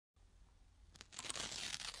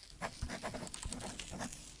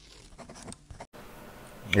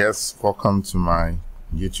Yes, welcome to my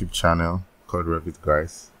YouTube channel called Revit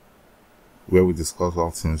Guys, where we discuss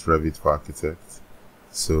all things Revit for architects.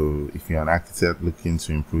 So if you're an architect looking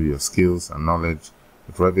to improve your skills and knowledge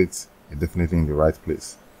with Revit, you're definitely in the right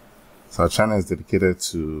place. So our channel is dedicated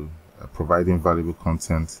to providing valuable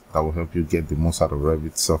content that will help you get the most out of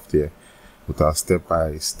Revit software with our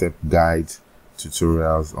step-by-step guide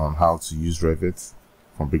tutorials on how to use Revit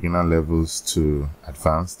from beginner levels to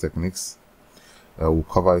advanced techniques. We'll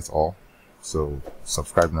cover it all, so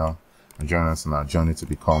subscribe now and join us on our journey to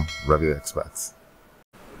become Revit experts.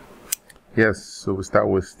 Yes, so we start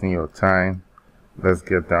wasting your time. Let's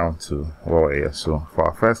get down to what we're here. So for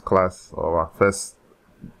our first class, or our first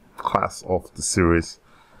class of the series,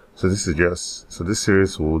 this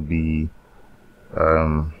series will be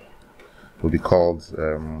called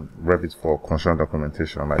Revit for construction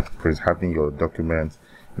documentation, like having your document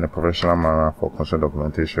in a professional manner for construction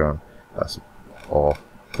documentation, or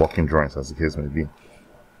working drawings, as the case may be.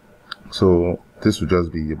 So this will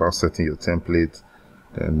just be about setting your template.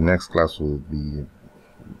 Then the next class will be, you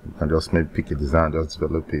can just maybe pick a design, just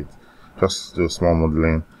develop it, just do small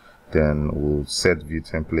modeling. Then we'll set view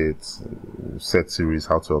templates, we'll set series,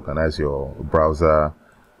 how to organize your browser,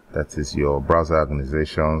 that is your browser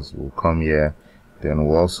organizations. We'll come here. Then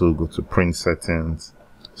we'll also go to print settings.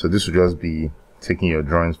 So this will just be taking your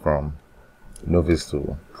drawings from novice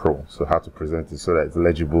to pro, so how to present it so that it's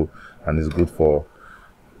legible and it's good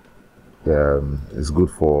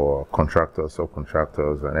for contractors,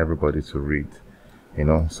 subcontractors, and everybody to read,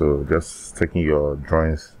 so just taking your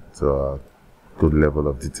drawings to a good level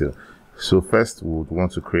of detail. So first we would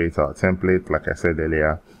want to create our template, like I said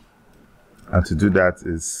earlier, and to do that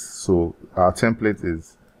our template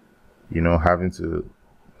is having to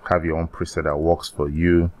have your own preset that works for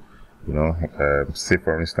you. Say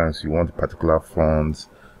for instance you want a particular font,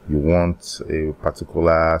 you want a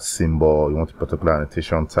particular symbol, you want a particular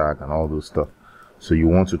annotation tag and all those stuff. So you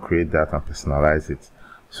want to create that and personalize it.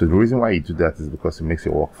 So the reason why you do that is because it makes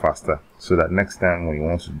your work faster, so that next time when you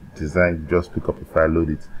want to design, you just pick up a file, load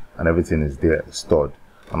it, and everything is there stored.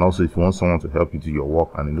 And also if you want someone to help you do your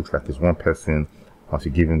work and it looks like it's one person, once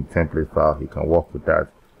you give him the template file, he can work with that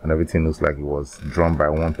and everything looks like it was drawn by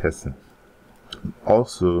one person.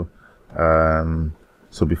 Also,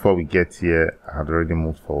 so before we get here, I had already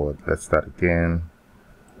moved forward. Let's start again.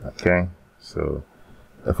 Okay, so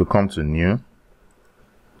if we come to new,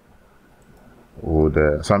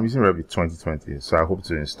 so I'm using Revit 2020, so I hope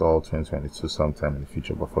to install 2022 sometime in the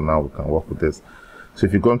future, but for now we can work with this. So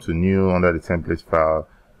if you go to new, under the template file,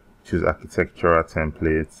 choose architectural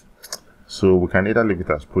template. So we can either leave it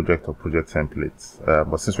as project or project templates,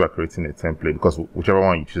 but since we are creating a template, because whichever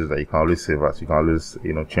one you choose, that you can always save as, you can always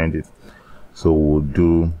change it. So we'll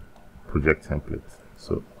do project template.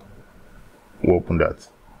 So we'll open that.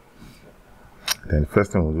 Then the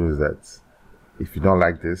first thing we'll do is that if you don't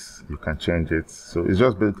like this, you can change it. So it's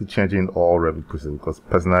just basically changing all Revit presets, because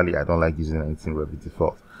personally I don't like using anything Revit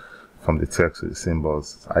default, from the text to the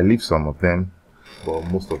symbols. I leave some of them, but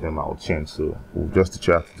most of them I'll change. So we'll just teach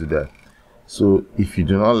you how to do that. So if you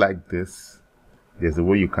do not like this, there's a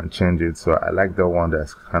way you can change it. So I like the one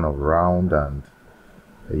that's kind of round and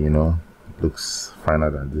looks finer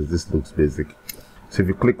than this. This looks basic. So if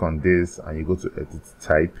you click on this and you go to edit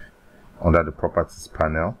type under the properties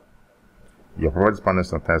panel, your properties panel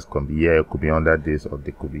sometimes can be here, it could be under this, or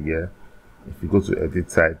they could be here. If you go to edit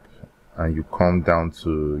type and you come down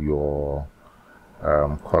to your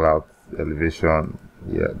call out elevation,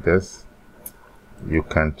 this, you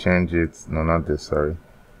can change it. No, not this, sorry.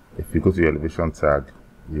 If you go to your elevation tag,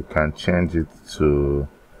 you can change it to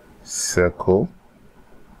circle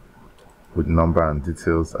with number and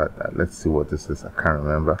details. Let's see what this is. I can't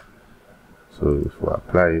remember. So if we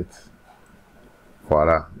apply it,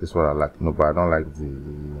 voila, this is what I like. No, but I don't like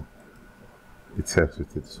the text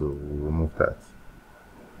with it, so we'll remove that.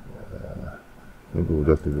 Maybe we'll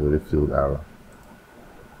just leave it with a filled arrow.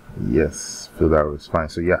 Yes, filled arrow is fine.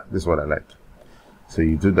 So yeah, this is what I like. So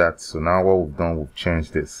you do that. So now what we've done, we've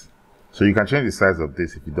changed this. So you can change the size of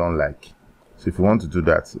this if you don't like. So if you want to do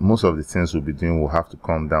that, most of the things we'll be doing will have to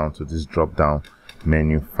come down to this drop down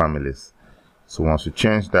menu, families. So once we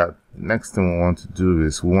change that, the next thing we want to do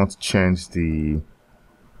is we want to change this.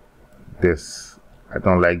 I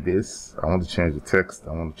don't like this. I want to change the text.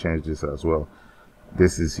 I want to change this as well.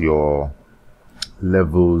 This is your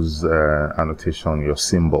levels annotation, your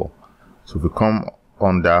symbol. So if we come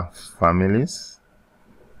under families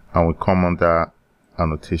and we come under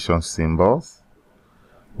annotation symbols,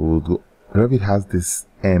 we'll go. Revit has this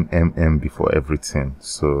MMM before everything,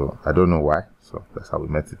 so I don't know why. So that's how we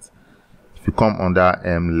met it. If you come under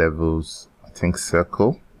M levels think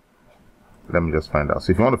circle. Let me just find out.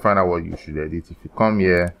 So if you want to find out what you should edit, if you come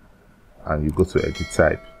here and you go to edit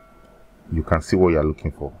type, you can see what you're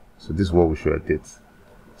looking for. So this is what we should edit.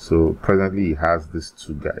 So presently it has these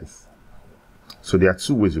two guys. So there are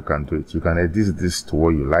two ways you can do it. You can edit this to what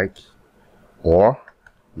you like, or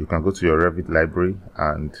you can go to your Revit library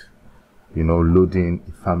and, you know, load in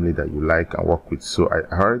a family that you like and work with. So I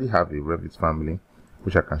already have a Revit family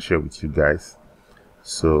which I can share with you guys.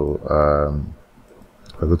 So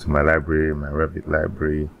if I go to my library, my Revit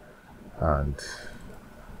library, and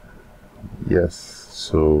yes,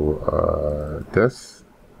 so this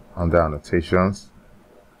under annotations,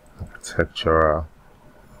 architectural.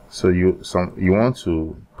 So you want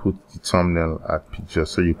to put the thumbnail at picture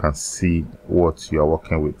so you can see what you are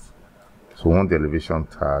working with. So we want the elevation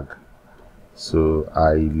tag. So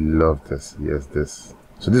I love this. Yes, this.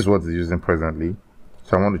 So this is what it's using presently.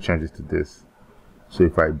 So I want to change it to this. So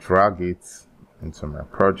if I drag it into my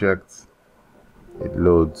project, it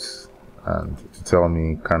loads and to tell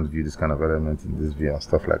me can't view this kind of element in this view and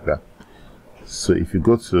stuff like that. So if you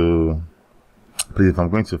go to, please, if I'm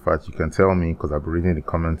going too fast, you can tell me, because I'll be reading the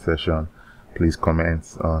comment section. Please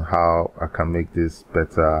comment on how I can make this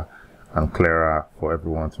better and clearer for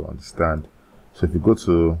everyone to understand. So if you go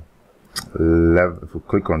to level, if we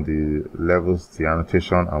click on the levels, the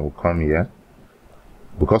annotation, and we'll come here,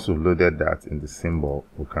 because we've loaded that in the symbol,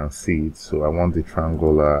 we can see it. So I want the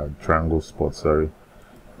triangle spot, sorry,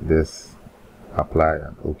 this, apply,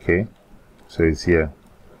 and okay. So it's here.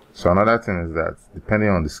 So another thing is that depending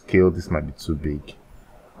on the scale, this might be too big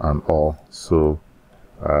and all. So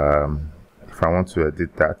if I want to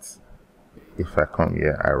edit that, if I come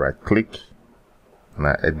here, I right click and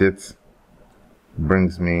I edit,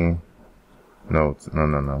 brings me no,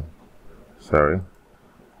 sorry,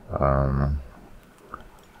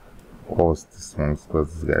 what was this one?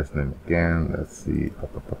 What's this guy's name again? Let's see,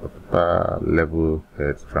 level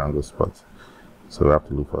head triangle spot. So we have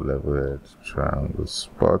to look for level head triangle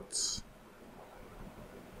spots.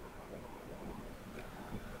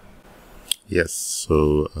 Yes,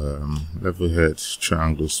 so level head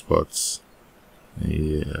triangle spots.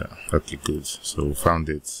 Yeah, okay, good. So we found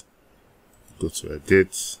it. Go to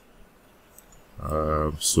edit.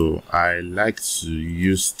 So I like to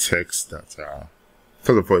use text that are,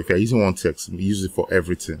 first of all, if you're using one text, use it for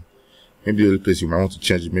everything. Maybe the only place you might want to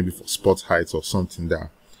change it, maybe for spot height or something that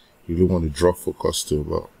you don't want to draw focus to,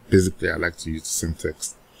 but basically I like to use the same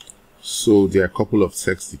text. So there are a couple of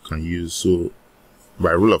texts you can use. So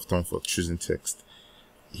by rule of thumb for choosing text,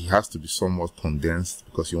 it has to be somewhat condensed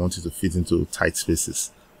because you want it to fit into tight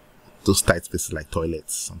spaces. Those tight spaces like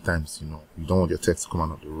toilets. Sometimes, you know, you don't want your text to come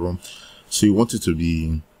out of the room. So you want it to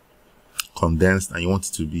be condensed and you want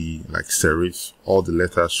it to be like serif. All the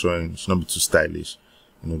letters showing, should not be too stylish.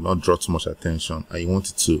 You know, not draw too much attention. And you want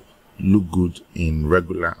it to look good in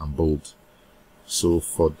regular and bold. So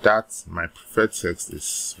for that, my preferred text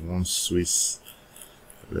is one Swiss.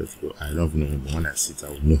 Let's go. I don't even know, when I see it, I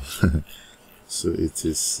will know. So it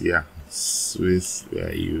is, yeah, Swiss,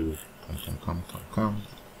 where you come.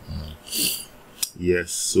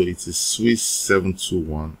 Yes, so it is Swiss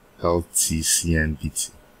 721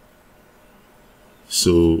 LTCNBT.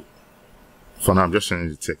 So for now, I'm just showing you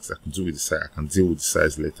the text. I can do with the size. I can deal with the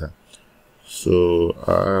size later. So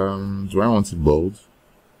do I want it bold?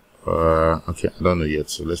 Okay, I don't know yet.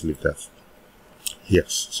 So let's leave that.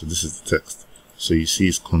 Yes. So this is the text. So you see,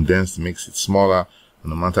 it's condensed, makes it smaller, and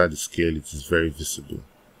no matter the scale, it is very visible.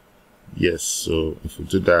 Yes. So if we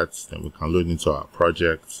do that, then we can load into our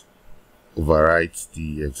project, overwrite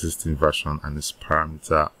the existing version and its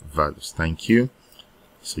parameter values. Thank you.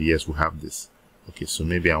 So yes, we have this. Okay, so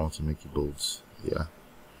maybe I want to make it bold. Yeah.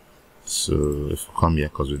 So if we come here,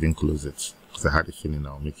 because we didn't close it, because I had a feeling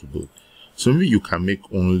I'll make it bold. So maybe you can make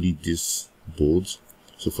only this bold.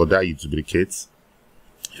 So for that, you duplicate.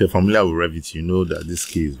 If you're familiar with Revit, you know that this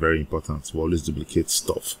key is very important to always duplicate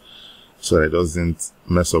stuff so that it doesn't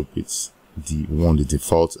mess up with the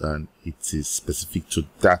default, and it is specific to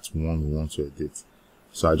that one we want to edit.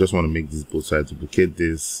 So I just want to make this bold. So I duplicate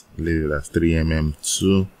this, leave it as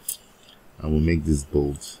 3mm2, and we'll make this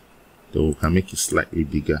bold. Then we can make it slightly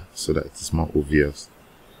bigger so that it is more obvious.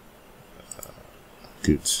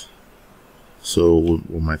 Good. So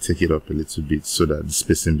we might take it up a little bit so that the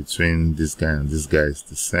spacing between this guy and this guy is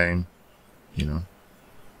the same, you know.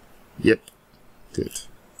 Yep. Good.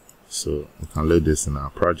 So we can load this in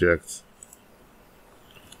our project.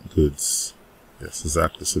 Good. Yes,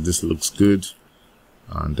 exactly. So this looks good.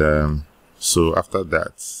 And so after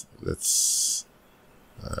that, let's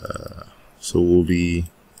so we'll be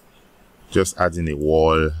just adding a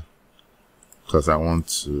wall because I want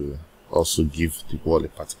to also give the wall a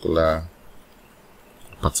particular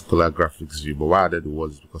graphics view. But why I added the wall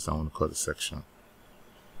is because I want to cut a section.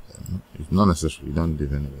 It's not necessary, you don't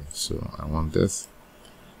need it anyway. So I want this.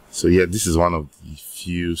 So yeah, this is one of the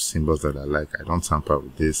few symbols that I like. I don't tamper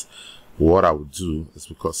with this. What I would do is,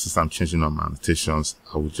 because since I'm changing on my annotations,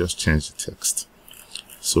 I would just change the text.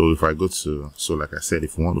 So if I go to, so like I said,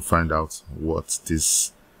 if you want to find out what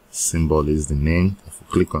this symbol is, the name, if we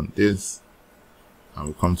click on this and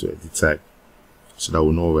we come to edit type, so that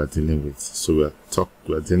we know what we're dealing with. So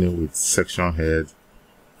we're dealing with section head,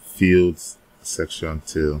 fields, section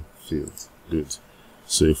tail, fields. Good.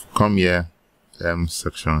 So if we come here,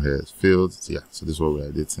 section head, fields, yeah, so this is what we're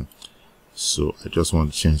editing. So I just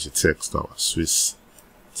want to change the text to our Swiss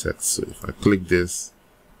text. So if I click this,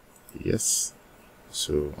 yes,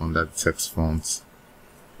 so under the text font,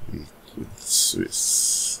 we put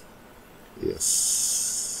Swiss,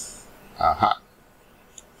 yes, aha,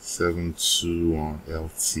 721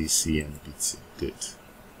 LTCMBT. Good.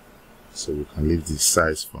 So we can leave this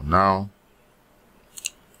size for now,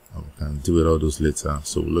 and we can do it all those later.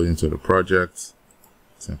 So we'll load into the project,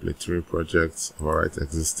 template 3 projects, overwrite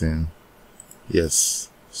existing, yes.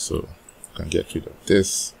 So we can get rid of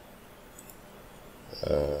this.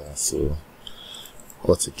 So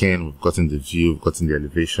once again, we've gotten the view, we've gotten the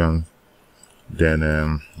elevation. Then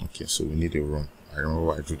okay, so we need a room. I remember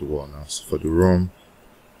why I drew the wall now. So for the room,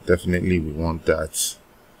 definitely we want that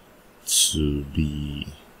to be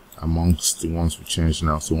amongst the ones we change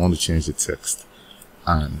now. So we want to change the text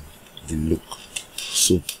and the look.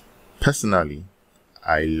 So personally,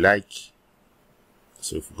 I like,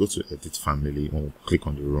 so if we go to edit family and we'll click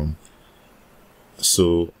on the room,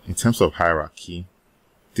 so in terms of hierarchy,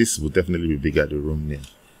 this will definitely be bigger, the room name.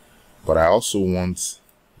 But I also want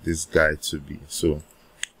this guy to be, so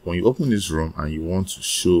when you open this room and you want to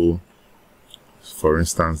show, for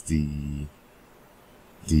instance, the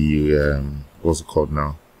what's it called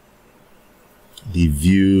now, the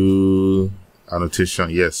view annotation,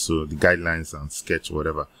 yes, so the guidelines and sketch,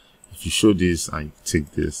 whatever, if you show this and you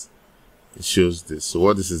take this, it shows this. So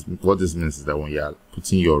what this means is that when you are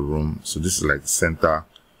putting your room, so this is like the center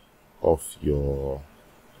of your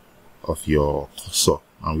cursor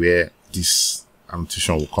and where this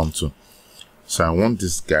annotation will come to. So I want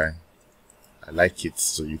this guy, I like it,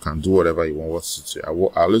 so you can do whatever you want. I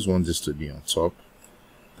always want this to be on top,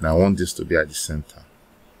 and I want this to be at the center.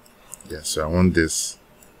 Yeah, so I want this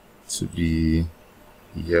to be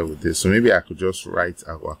here with this. So maybe I could just write,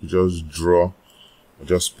 I could just draw, or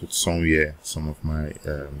just put somewhere some of my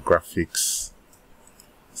graphics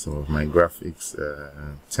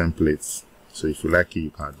templates. So if you like it, you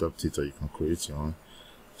can adopt it or you can create your own.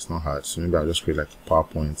 It's not hard. So maybe I'll just create like a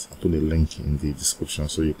PowerPoint. I'll put a link in the description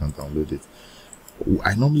so you can download it.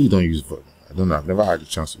 I normally don't use volume. I don't know. I've never had a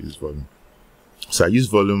chance to use volume. So I use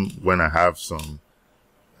volume when I have some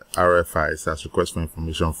RFIs, that's request for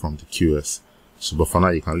information from the QS. So, but for now,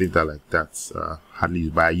 you can leave that like that. Hardly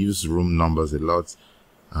use, but I use room numbers a lot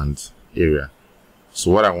and area.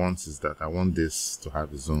 So what I want is that I want this to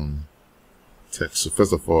have its own text. So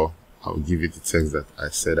first of all, I'll give it the text that I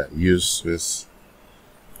said I use. Swiss.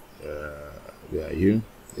 Where are you?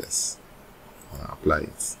 Yes. Apply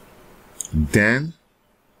it. Then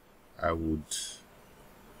I would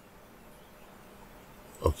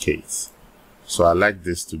okay it. So I like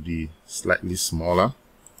this to be slightly smaller.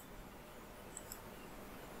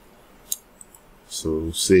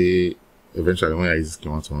 So say eventually when I use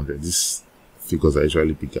schema 200, these figures are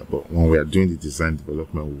usually bigger, but when we are doing the design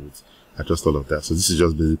development, we would adjust all of that. So this is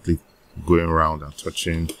just basically going around and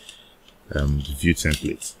touching the view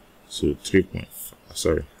template. So 3.5,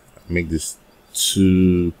 sorry, make this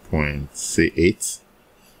 2.8.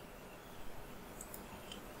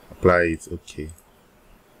 Apply it, okay.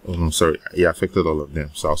 Oh no, sorry, yeah, affected all of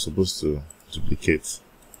them. So I was supposed to duplicate.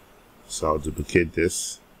 So I'll duplicate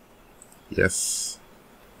this. Yes.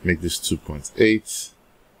 Make this 2.8.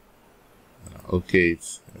 Okay,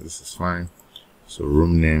 this is fine. So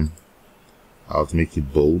room name, I'll make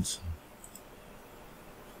it bold.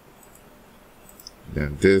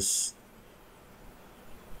 Then this,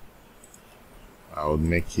 I'll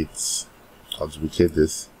make it, I'll duplicate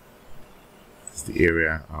this. It's the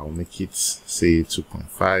area. I'll make it say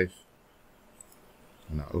 2.5.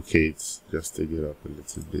 Now, okay, it's just take it up a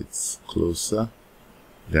little bit closer.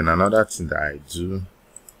 Then another thing that I do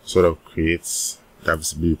sort of creates that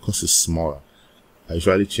visibility because it's smaller. I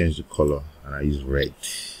usually change the color and I use red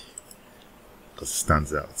because it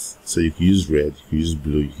stands out. So you can use red, you can use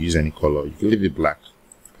blue, you can use any color, you can leave it black,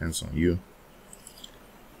 depends on you.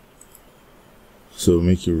 So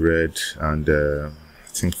make it red, and I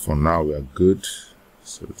think for now we are good.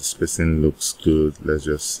 So the spacing looks good. Let's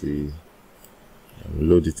just see.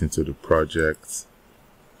 Load it into the project,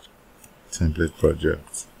 template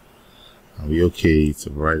project, and we okay to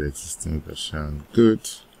override existing version. Good.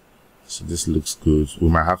 So this looks good. We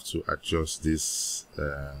might have to adjust this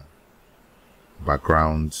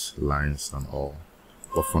background lines and all,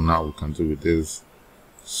 but for now we can do with this.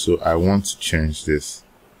 So I want to change this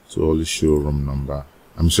to only show room number.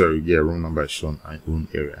 I'm sorry, yeah, room number is shown in own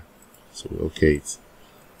area. So we okay it.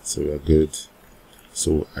 So we're good.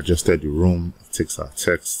 So adjusted the room. It takes our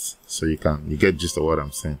text, so you get gist of what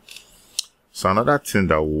I'm saying. So another thing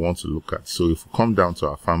that we want to look at. So if we come down to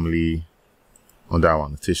our family under our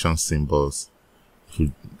annotation symbols, if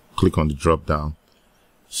we click on the drop down,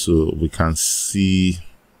 so we can see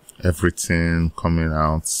everything coming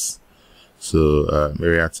out. So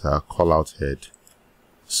area tag, call out head.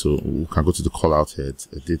 So we can go to the call out head,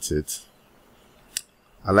 edit it.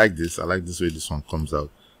 I like this way this one comes out.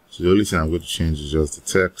 So the only thing I'm going to change is just the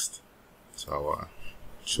text. So our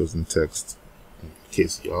chosen text, in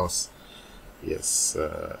case yours, yes,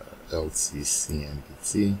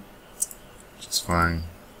 LTCMBT, which is fine.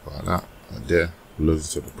 Voila, and there, load it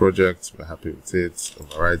to the project. We're happy with it.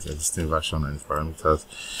 Override the existing version and its parameters.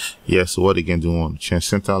 Yeah, so what again do we want? Change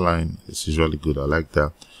center line. It's usually good. I like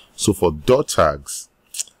that. So for door tags,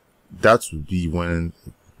 that would be when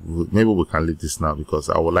maybe we can leave this now, because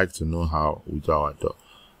I would like to know how we do our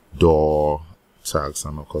door tags,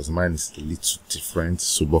 and of course mine is a little different.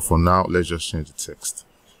 So but for now, let's just change the text.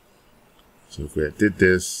 So if we did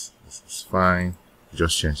this is fine.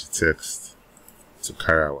 Just change the text to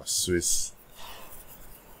carry our Swiss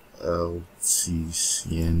LTCNBT.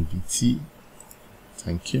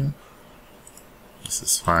 Thank you. This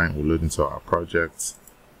is fine. We'll load into our project,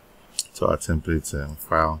 to our template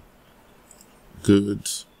file. Good.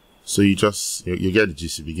 So you get the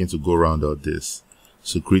gist. You begin to go around all this.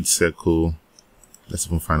 So grid circle. Let's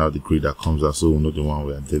even find out the grid that comes out, so we'll know the one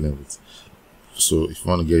we are dealing with. So if you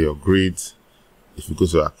want to get your grid, if you go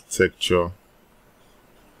to architecture,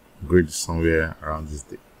 grid is somewhere around this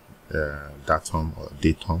datum or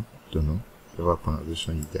datum, don't know, whatever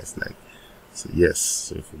pronunciation you guys like. So yes,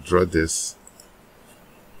 so if we draw this,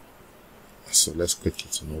 so let's click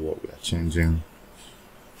it to know what we are changing.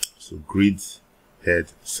 So grid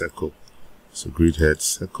head circle. So grid head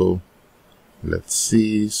circle. Let's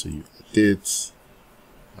see. So you edit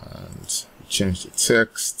and change the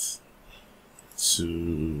text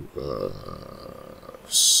to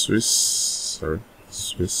Swiss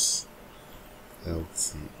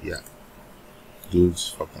LT, yeah, good,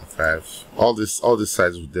 4.5. All this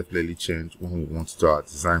size will definitely change when we want to do our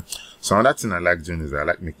design. So another thing I like doing is I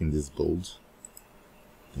like making this bold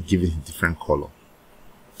and give it a different color,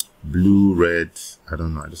 blue, red. I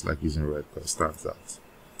don't know, I just like using red because it stands out.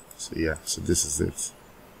 So yeah, so this is it.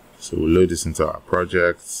 So we'll load this into our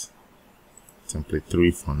project, template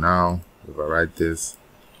 3 for now. Override this.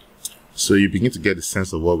 So you begin to get the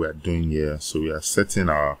sense of what we are doing here. So we are setting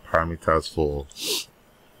our parameters for,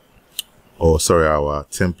 our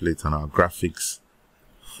template and our graphics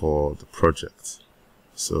for the project.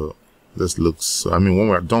 So this looks, so I mean, when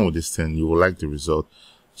we're done with this thing, you will like the result.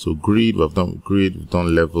 So grid, we've done grid, we've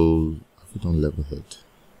done level, have we done level head?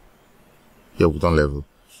 Yeah, we've done level.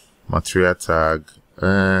 Material tag,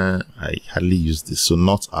 I hardly use this. So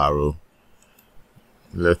not arrow.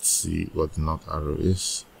 Let's see what the not arrow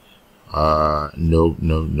is. No,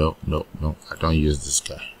 I don't use this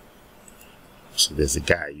guy. So there's a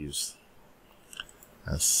guy I use.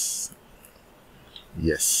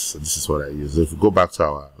 Yes, so this is what I use. So if we go back to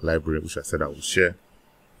our library, which I said I will share,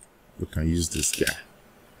 we can use this guy.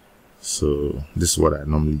 So this is what I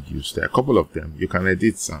normally use. There are a couple of them. You can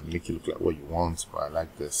edit and make it look like what you want, but I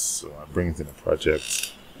like this, so I bring it in the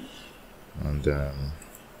project. And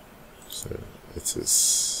so it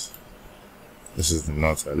is, this is the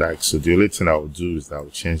knot I like. So the only thing I will do is that I will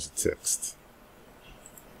change the text.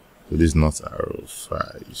 So this is not arrow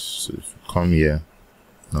 5. So if you come here,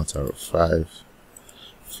 not arrow 5,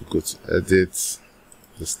 if you go to edit,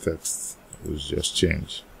 this text will just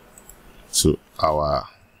change to our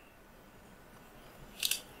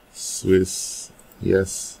Swiss,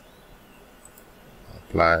 yes,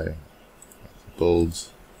 apply,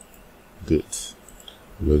 bold, good,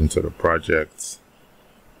 load into the project,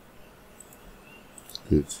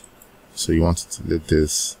 good. So you want to delete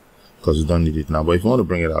this because you don't need it now, but if you want to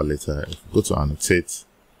bring it out later, if you go to annotate,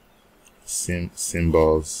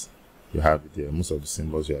 symbols, you have it there. Most of the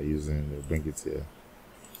symbols you are using, they'll bring it here.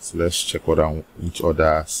 So let's check which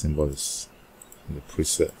other symbol is in the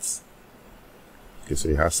presets. Okay, so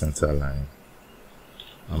you have center line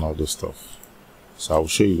and all those stuff. So I'll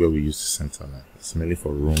show you where we use the center line. It's mainly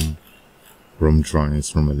for room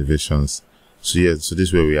drawings, room elevations. So yeah, so this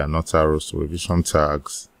is where we are, not arrows. So revision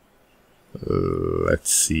tags.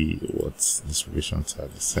 Let's see what this revision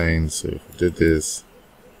tag is saying. So if we did this,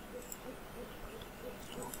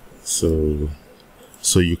 so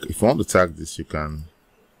you, if you want to tag this, you can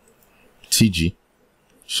TG,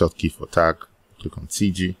 short key for tag, click on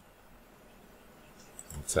TG,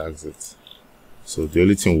 and tags it. So the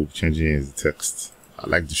only thing we'll be changing is the text. I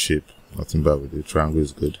like the shape, nothing bad with it. Triangle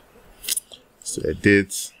is good. So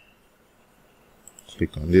edit,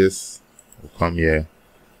 click on this, we'll come here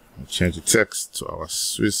and change the text to our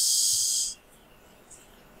Swiss.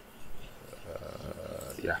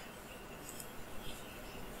 Yeah,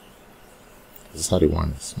 this is how they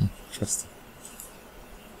want it. Interesting.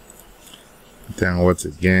 Then once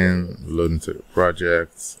again, load into the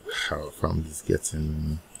project. How from this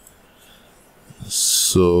getting,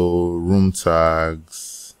 so room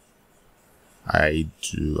tags. I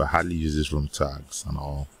hardly use these room tags and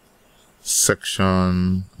all.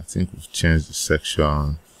 Section, I think we've changed the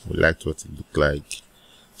section. We liked what it looked like.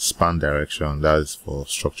 Span direction, that is for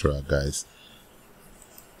structural guys.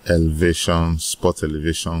 Elevation, spot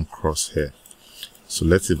elevation, crosshair. So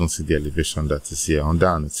let's even see the elevation that is here. Under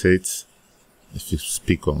annotate, if you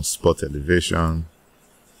speak on spot elevation,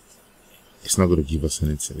 it's not going to give us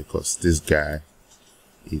anything because this guy,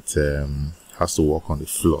 it has to work on the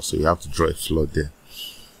floor, so you have to draw a floor there.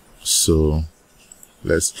 So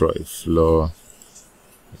let's draw a floor,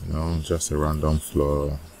 you know, just a random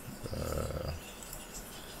floor.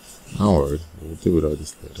 Don't worry, we'll deal with all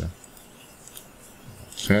this later.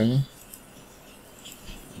 Okay,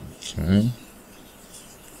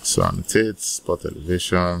 so annotate, spot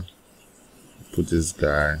elevation, put this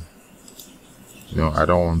guy, you know, I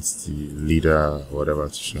don't want the leader or whatever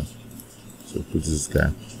to show, so put this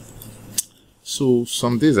guy. So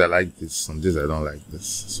some days I like this, some days I don't like this.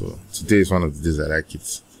 So today is one of the days I like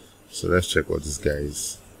it. So let's check what this guy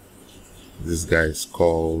is. This guy is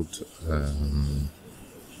called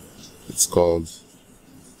it's called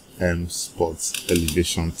Spot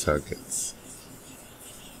Elevation Target.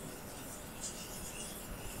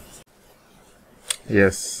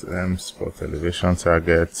 Yes, Spot Elevation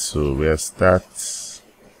Target. So where's that?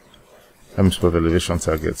 Spot Elevation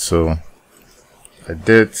Target. So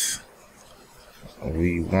edit.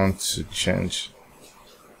 We want to change.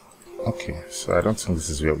 Okay, so I don't think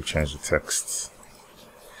this is where we change the text.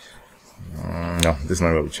 No, this is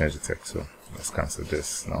not where we change the text. So let's cancel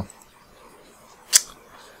this now.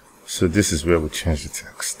 So this is where we change the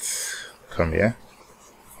text. Come here.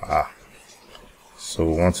 So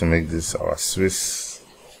we want to make this our Swiss.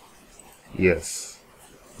 Yes.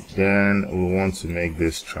 Then we want to make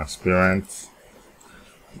this transparent.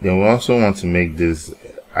 Then we also want to make this.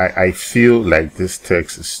 I feel like this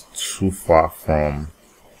text is too far from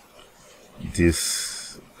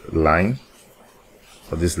this line,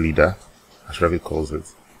 or this leader, as Revit calls it.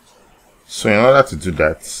 So in order to do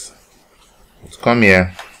that, we'll come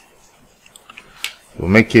here, we'll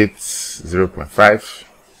make it 0.5,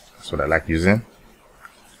 that's what I like using,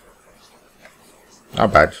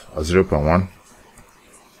 not bad, or 0.1.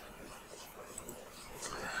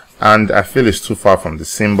 And I feel it's too far from the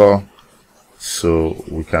symbol, so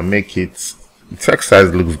we can make it, the text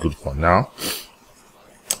size looks good for now.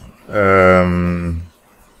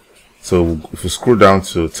 So if we scroll down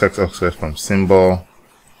to text offset from symbol,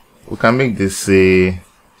 we can make this say,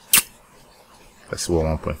 let's see what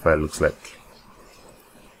 1.5 looks like.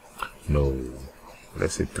 No,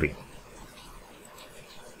 let's say 3.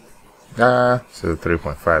 So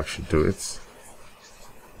 3.5 should do it.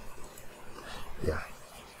 Yeah,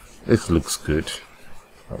 it looks good.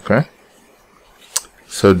 Okay.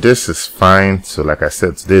 So this is fine. So like I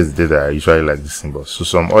said, today is the day that I usually like this symbol. So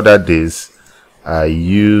some other days I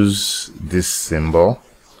use this symbol,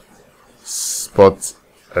 spot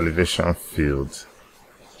elevation field,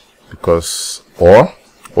 because, or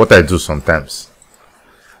what I do sometimes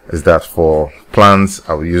is that for plans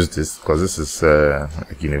I will use this because this is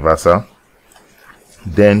like universal.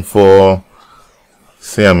 Then for,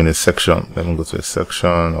 say I'm in a section, let me go to a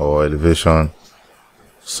section or elevation.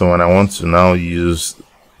 So when I want to now use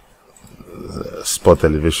spot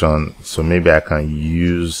elevation, so maybe I can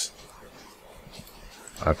use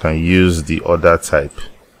the other type,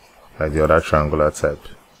 like the other triangular type.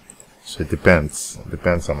 So it depends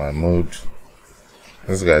on my mood.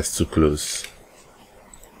 This guy is too close,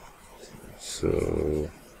 so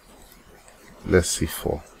let's see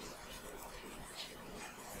 4.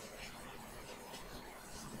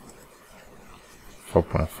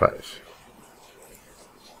 4.5.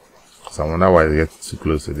 So I wonder why they get too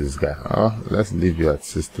close to this guy. Oh, let's leave you at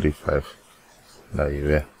 635. That you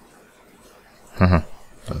were. 5,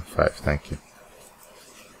 thank you.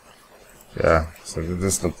 Yeah, so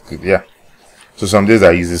this looks good. Yeah. So some days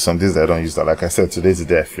I use it, some days I don't use that. Like I said, today's the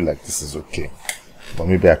day I feel like this is okay. But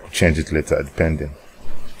maybe I could change it later, depending.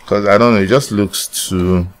 Because I don't know, it just looks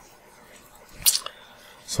too...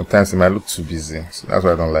 Sometimes it might look too busy. So that's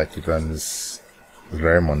why I don't like it. And it's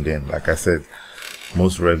very mundane. Like I said,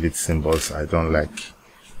 most Revit symbols I don't like.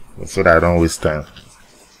 So that I don't waste time.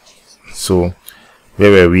 So,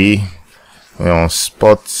 where were we? We're on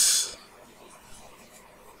spots.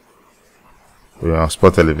 We're on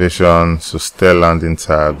spot elevation. So, stair landing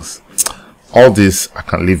tags. All this I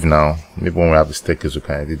can leave now. Maybe when we have the staircase we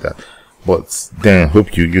can edit that. But then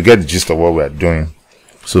hope you get the gist of what we are doing.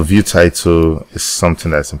 So view title is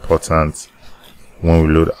something that's important when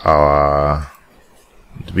we load our...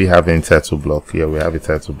 Do we have any title block? Yeah, we have a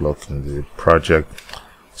title block in the project.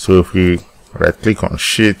 So if we right click on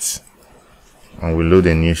sheet and we load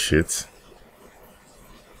a new sheet,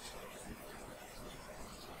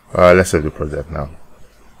 let's save the project now.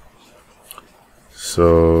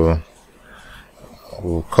 So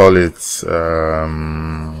we'll call it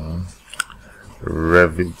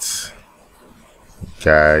Revit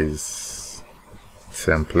guys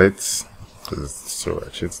templates, because it's so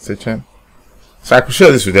actually teaching. So I could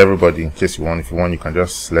share this with everybody in case you want. If you want, you can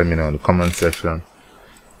just let me know in the comment section.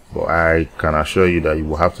 But I can assure you that you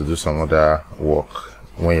will have to do some other work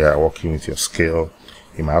when you are working with your scale.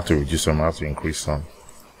 You might have to reduce some, have to increase some.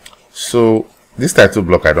 So this title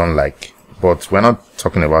block I don't like, but we're not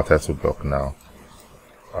talking about title block now.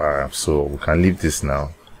 So we can leave this now.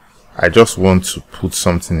 I just want to put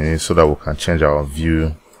something in it so that we can change our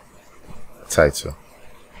view title.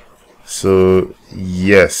 So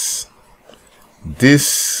yes,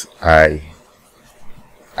 this I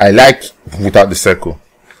like without the circle.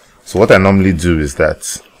 So what I normally do is that,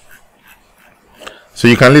 so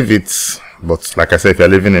you can leave it, but like I said, if you're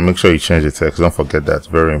leaving it, make sure you change the text. Don't forget that,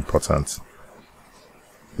 very important.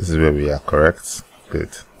 This is where we are, correct? Good.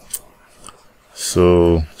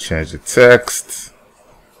 So change the text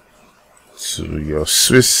to your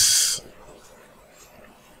Swiss.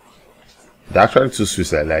 There are actually two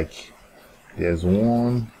Swiss I like. There's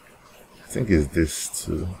one, I think it's this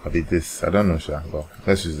too. Maybe this, I don't know, sure, but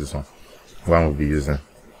let's use this one. One we'll be using.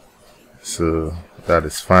 So that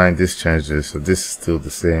is fine. This changes, so this is still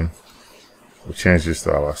the same. We'll change this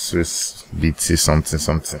to our Swiss BT something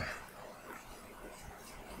something.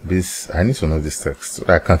 This, I need to know this text so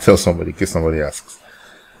I can tell somebody in case somebody asks.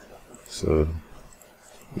 So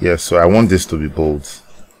yeah, so I want this to be bold.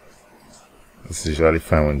 It's usually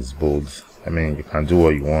fine when it's bold. I mean, you can do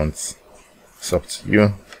what you want. It's up to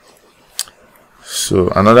you. So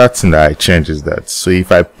another thing that I change is that, so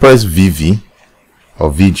if I press VV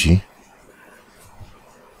or VG,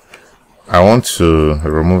 I want to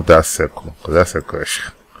remove that circle, because that circle,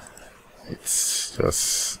 it's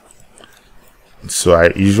just, so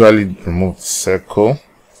I usually remove the circle,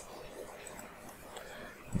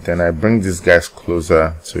 then I bring these guys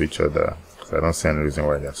closer to each other, because I don't see any reason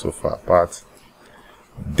why they're so far apart.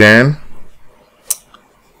 Then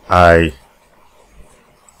I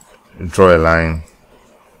draw a line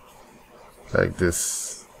like this.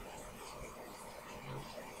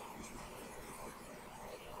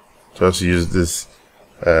 Just use this,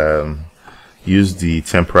 use the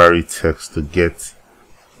temporary text to get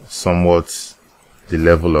somewhat the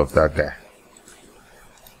level of that guy.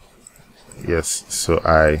 Yes, so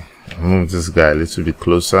I move this guy a little bit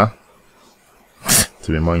closer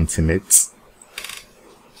to be more intimate.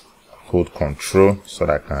 Hold Control so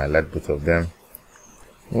that I can highlight both of them.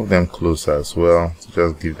 Move them closer as well to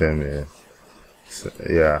just give them a,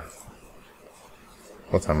 yeah.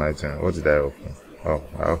 What am I doing? What did I open? Oh,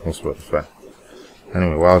 I opened Spotify.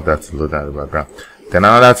 Anyway, while that's loaded in the background. Then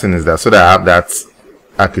another thing is that, so that I have that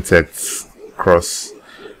architect cross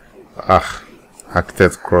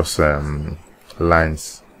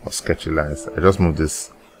lines or sketchy lines, I just move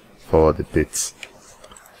this forward a bit,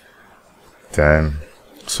 then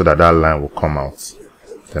so that that line will come out.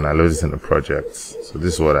 Then I load this in the project. So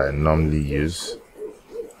this is what I normally use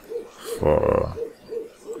for,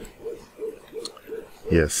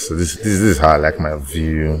 yes, so this is how I like my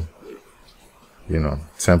view, you know,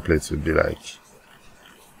 templates would be like,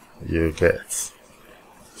 you get.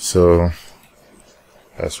 So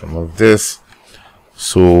let's remove this.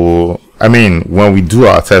 So I mean, when we do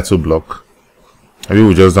our title block, maybe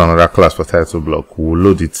we'll just do another class for title block. We'll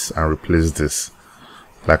load it and replace this.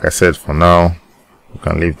 Like I said, for now we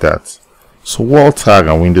can leave that. So wall tag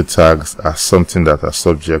and window tags are something that are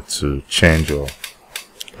subject to change, or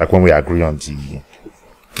like when we agree on the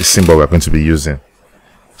symbol we're going to be using.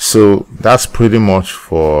 So that's pretty much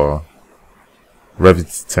for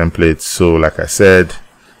Revit template. So like I said,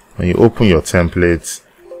 when you open your template,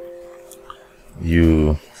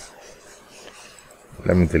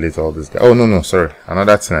 let me delete all this guy. Oh no, sorry,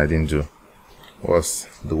 another thing I didn't do was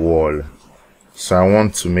the wall. So I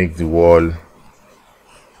want to make the wall.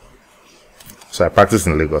 So I practice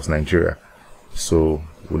in Lagos, Nigeria, so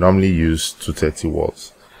we normally use 230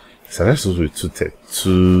 walls. So let's do with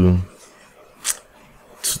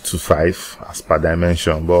 225 as per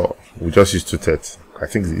dimension, but we just use 230. I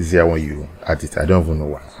think it's easier when you add it. I don't even know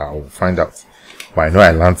why. I'll find out. But I know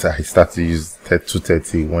I started to use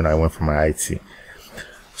 230 when I went for my IT.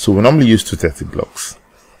 So we normally use 230 blocks,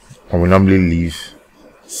 and we normally leave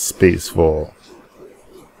space for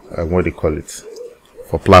what do you call it,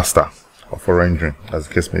 for plaster or for rendering, as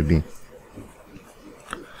the case may be.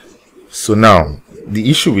 So now the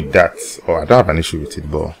issue with that, or I don't have an issue with it,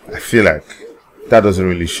 but I feel like that doesn't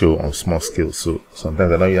really show on small scale. So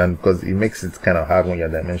sometimes I don't, because it makes it kind of hard when you're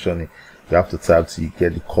dimensioning. You have to tab till you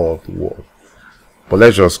get the core of the wall. But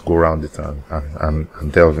let's just go around it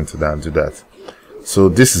and delve into that and do that. So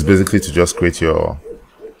this is basically to just create your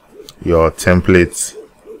template,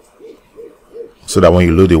 so that when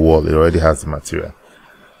you load the wall, it already has the material.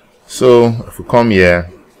 So if we come here,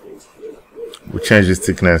 we change this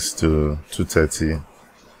thickness to 230.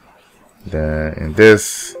 Then in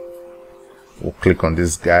this, we'll click on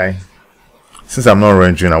this guy. Since I'm not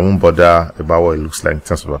rendering, I won't bother about what it looks like in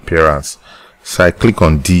terms of appearance. So I click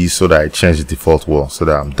on D so that I change the default wall, so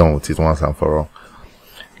that I'm done with it once and for all.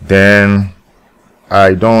 Then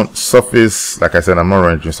I don't surface, like I said, I'm not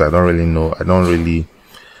rendering, so I don't really know.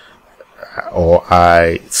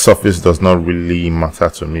 Surface does not really matter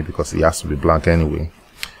to me because it has to be blank anyway.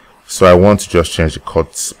 So I want to just change the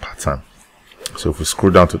cut pattern. So if we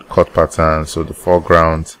scroll down to the cut pattern, so the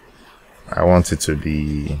foreground, I want it to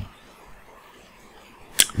be,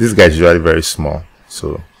 this guy is usually very small,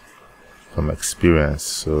 so from experience.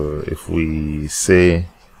 So if we say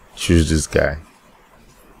choose this guy,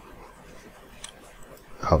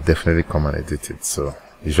 I'll definitely come and edit it. So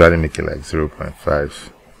usually make it like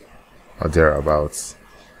 0.5 or thereabouts.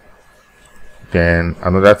 Then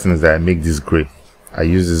another thing is that I make this gray. I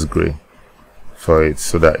use this gray for it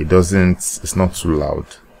so that it's not too loud.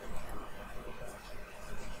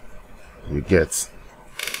 You get,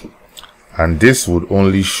 and this would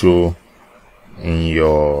only show in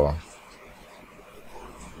your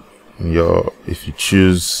if you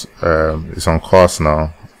choose it's on course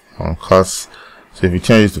now, on course. So if you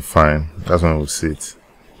change it to fine, that's when we'll see it.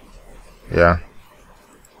 Yeah,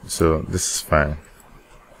 so this is fine.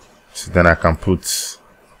 So then I can put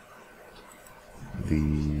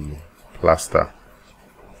the plaster.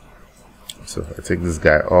 So I take this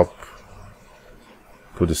guy up,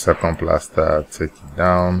 put the second plaster, take it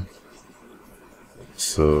down.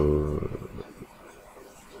 So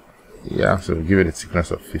yeah, so give it a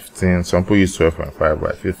thickness of 15. Some people use 12.5,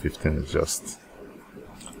 but I feel 15 is just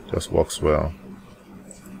works well.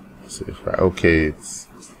 So if I okay it,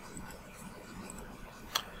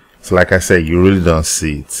 so like I said, you really don't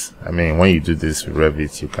see it. I mean, when you do this with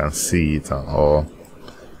Revit, you can see it and all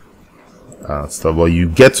stuff, but you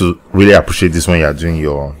get to really appreciate this when you're doing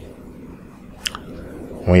your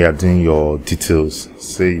details,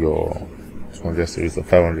 say your 200 series or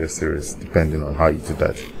 500 series, depending on how you do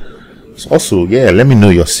that. So also, yeah, let me know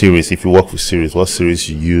your series. If you work with series, what series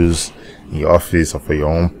you use in your office or for your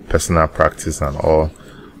own personal practice and all.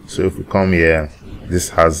 So if we come here, this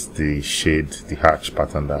has the shade, the hatch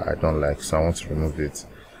pattern that I don't like, so I want to remove it.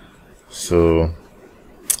 So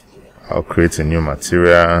I'll create a new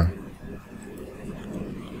material.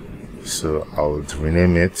 So I would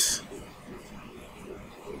rename it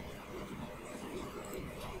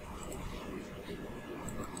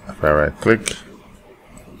if I right click,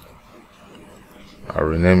 I'll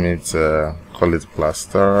rename it, call it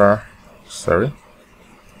plaster. Sorry.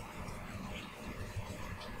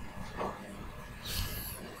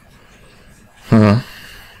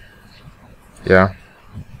 Yeah,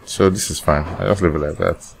 so this is fine. I just leave it like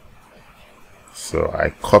that. So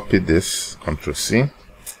I copy this, Ctrl C,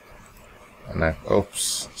 and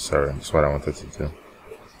oops, sorry, that's what I wanted to do.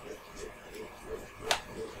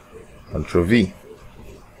 Ctrl V.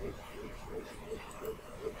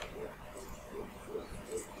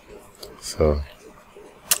 So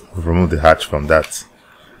we've removed the hatch from that.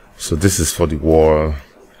 So this is for the wall.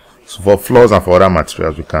 So for floors and for other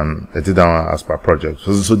materials, we can edit down as per project.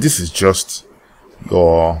 So this is just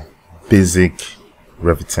your basic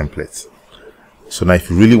Revit template. So now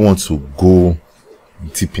if you really want to go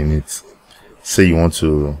deep in it, say you want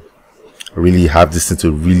to really have this thing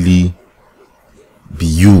to really be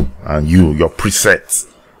you and your presets,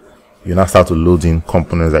 you now start to load in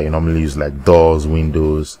components that you normally use, like doors,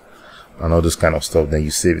 windows, and all this kind of stuff. Then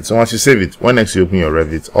you save it. So once you save it, when next you open your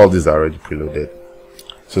Revit, all these are already preloaded.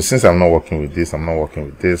 So since I'm not working with this, I'm not working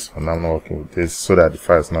with this, and I'm not working with this, so that the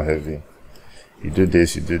file is not heavy, you do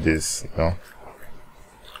this, you know.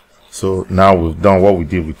 So now we've done what we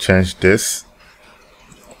did. We changed this.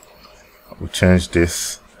 We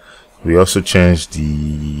also changed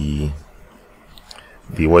the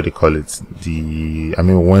what do you call it, we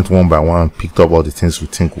went one by one, picked up all the things we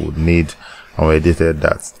think we would need, and we edited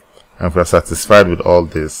that. And if we're satisfied with all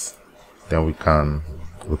this, then we can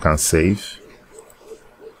save,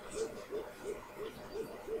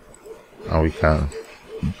 and we can,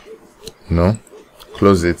 you know,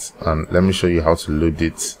 close it. And let me show you how to load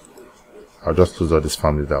it. I'll just close all this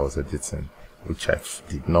family that I was editing, which I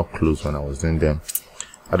did not close when I was doing them.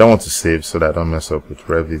 I don't want to save so that I don't mess up with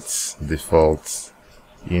Revit's default.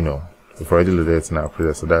 You know, we've already loaded it in our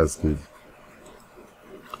preset, so that's good.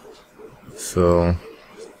 So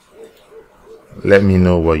let me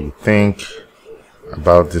know what you think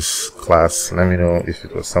about this class. Let me know if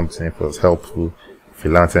it was something, if it was helpful, if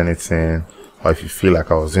you learned anything, or if you feel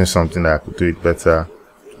like I was doing something that I could do it better.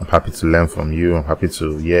 I'm happy to learn from you. I'm happy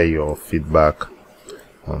to hear your feedback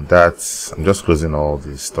on that. I'm just closing all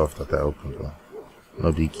the stuff that I opened on.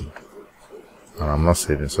 No biggie. And I'm not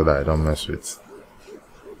saving so that I don't mess with.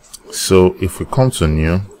 So if we come to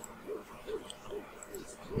new,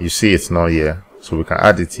 you see it's not here, so we can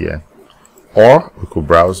add it here, or we could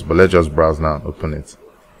browse, but let's just browse now and open it.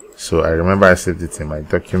 So I remember I saved it in my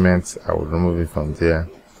document. I will remove it from there.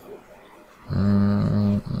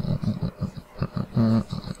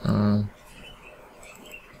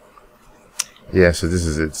 Yeah, so this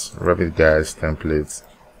is it, Revit guys template.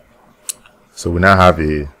 So we now have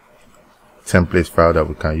a template file that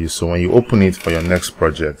we can use. So when you open it for your next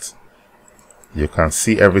project, you can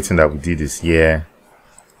see everything that we did is here.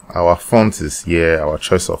 Our font is here, our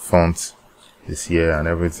choice of font is here, and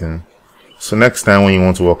everything. So next time when you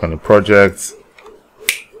want to work on a project,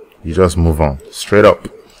 you just move on straight up.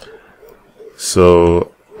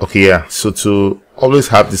 So okay, yeah, so to always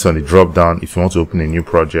have this on the drop down if you want to open a new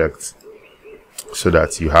project, so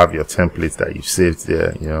that you have your template that you've saved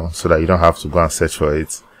there, you know, so that you don't have to go and search for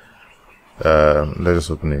it. Let's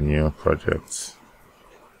just open a new project.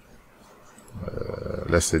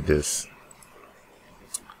 Let's say this.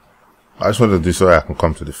 I just want to do so I can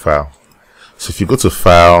come to the file. So if you go to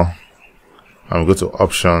file and we go to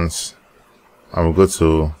options and we go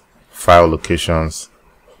to file locations,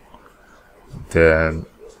 then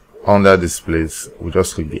under this place we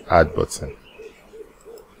just click the add button.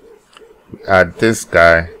 We add this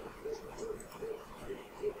guy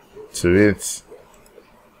to it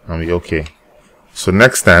and we okay. So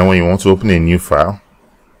next time when you want to open a new file,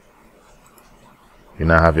 you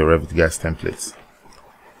now have your Revit guys templates.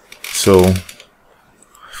 So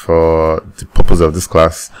for the purpose of this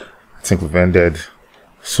class, I think we've ended.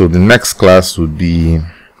 So the next class will be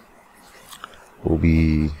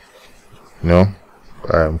you know,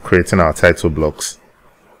 creating our title blocks,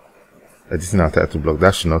 editing our title block.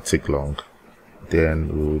 That should not take long. Then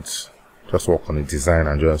we would just work on the design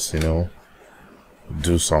and just, you know,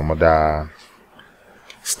 do some other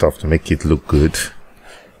stuff to make it look good.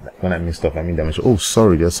 When I mean stuff, I mean dimension. Oh,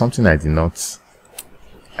 sorry, there's something I did not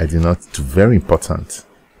do, very important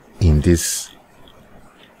in this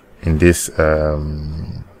Revit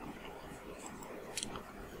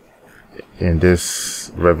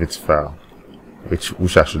file,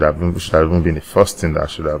 which I should have even been the first thing that I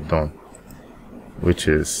should have done, which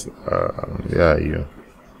is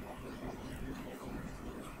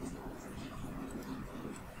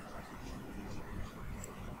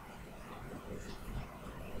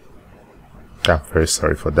I'm very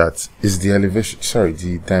sorry for that. Is the elevation, sorry,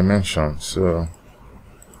 the dimension. So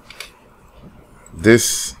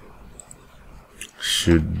this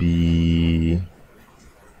should be,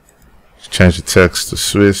 change the text to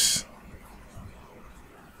Swiss.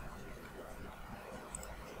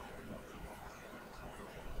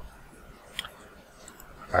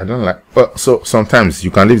 I don't like, but so sometimes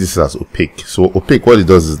you can leave this as opaque. So opaque, what it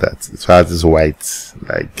does is that it has this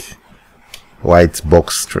white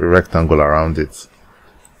box rectangle around it.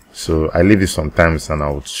 So I leave it sometimes, and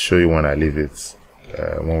I'll show you when I leave it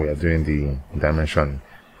when we are doing the dimension.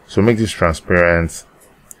 So make this transparent.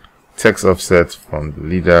 Text offset from the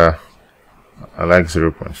leader, I like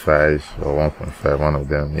 0.5 or 1.5, one of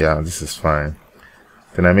them. Yeah, this is fine.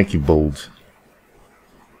 Then I make it bold.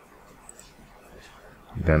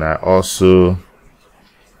 Then I also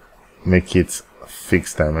make it a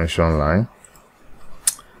fixed dimension line.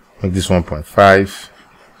 Make this 1.5.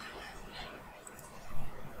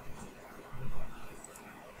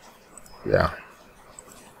 Yeah,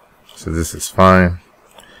 so this is fine.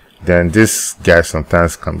 Then this guy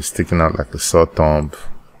sometimes can be sticking out like a sore thumb,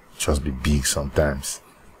 just be big sometimes.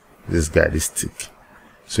 This guy, this tick.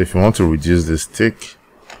 So if you want to reduce this tick,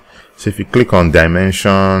 so if you click on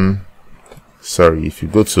dimension, if you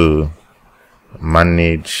go to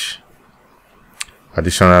manage,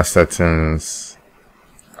 additional settings,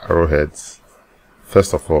 arrowheads,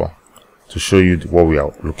 first of all, to show you what we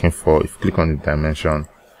are looking for, if you click on the dimension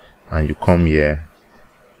and you come here,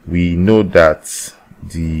 we know that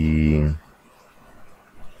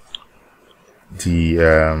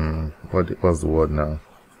what's the word now,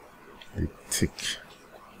 the tick,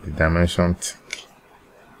 the dimension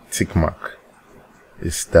tick mark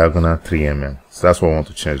is diagonal 3 mm. So that's what I want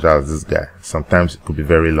to change. That's this guy. Sometimes it could be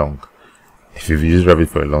very long. If you've used Revit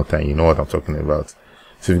for a long time, you know what I'm talking about.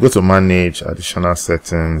 So if you go to manage, additional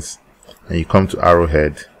settings, and you come to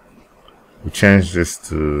arrowhead, we change this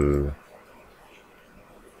to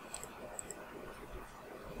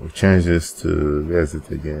where's it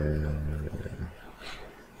again,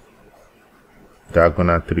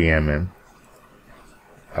 diagonal 3 mm.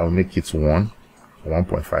 I'll make it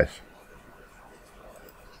 1.5.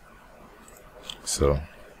 So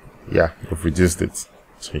yeah, we've reduced it,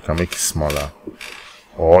 so you can make it smaller.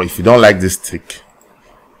 Or if you don't like this tick,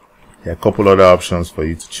 there are a couple other options for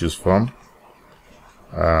you to choose from.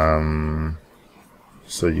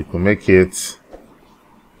 So you can make it,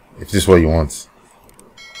 if this is what you want,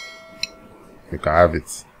 you can have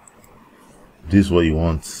it. This is what you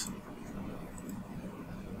want,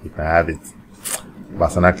 you can have it. But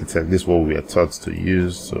as an architect, this is what we are taught to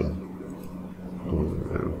use, so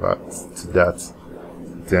back to that.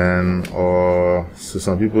 Then, so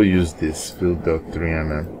some people use this fill dot 3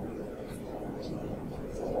 mm.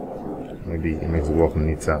 Maybe it makes the work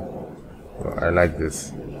neater. But I like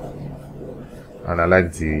this, and I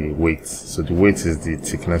like the weight. So the weight is the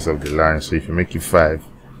thickness of the line. So if you make it 5,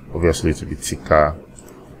 obviously it will be thicker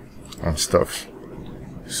and stuff.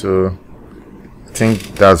 So I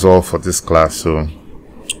think that's all for this class. So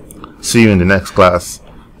see you in the next class.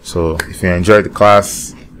 So if you enjoyed the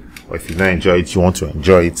class, or if you don't enjoy it, you want to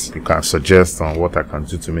enjoy it, you can suggest on what I can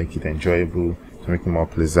do to make it enjoyable, to make it more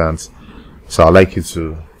pleasant. So I'd like you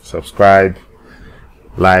to subscribe,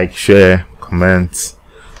 like, share, comment,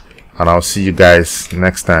 and I'll see you guys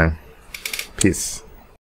next time. Peace.